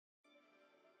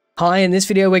Hi, in this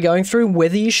video we're going through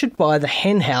whether you should buy the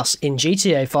Hen House in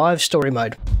GTA 5 Story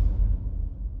Mode.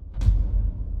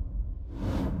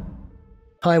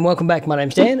 Hi and welcome back, my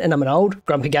name's Dan and I'm an old,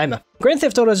 grumpy gamer. Grand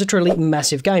Theft Auto is a truly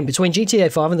massive game. Between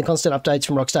GTA 5 and the constant updates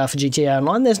from Rockstar for GTA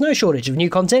Online, there's no shortage of new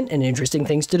content and interesting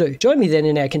things to do. Join me then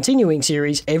in our continuing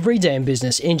series, Every Damn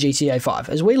Business in GTA 5,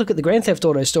 as we look at the Grand Theft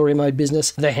Auto Story Mode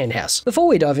business, the Hen House. Before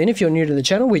we dive in, if you're new to the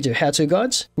channel, we do how-to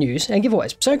guides, news and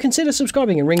giveaways, so consider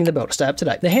subscribing and ringing the bell to stay up to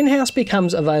date. The Hen House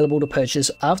becomes available to purchase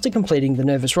after completing the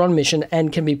Nervous Ron mission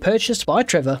and can be purchased by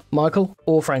Trevor, Michael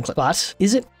or Franklin. But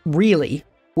is it really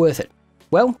worth it?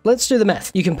 Well, let's do the math.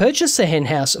 You can purchase the Hen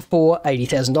House for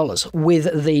 $80,000,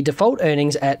 with the default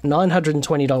earnings at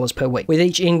 $920 per week. With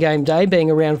each in-game day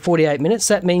being around 48 minutes,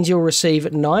 that means you'll receive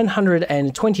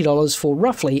 $920 for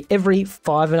roughly every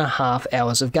 5.5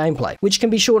 hours of gameplay, which can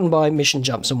be shortened by mission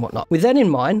jumps and whatnot. With that in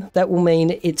mind, that will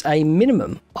mean it's a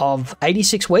minimum of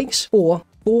 86 weeks or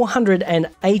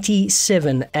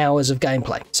 487 hours of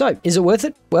gameplay. So, is it worth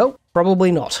it? Well,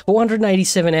 probably not.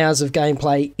 487 hours of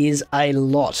gameplay is a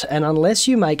lot, and unless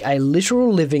you make a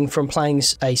literal living from playing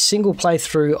a single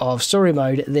playthrough of story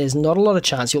mode, there's not a lot of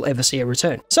chance you'll ever see a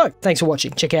return. So, thanks for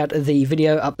watching. Check out the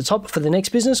video up the top for the next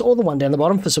business, or the one down the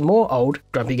bottom for some more old,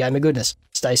 grumpy gamer goodness.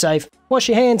 Stay safe, wash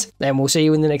your hands, and we'll see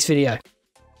you in the next video.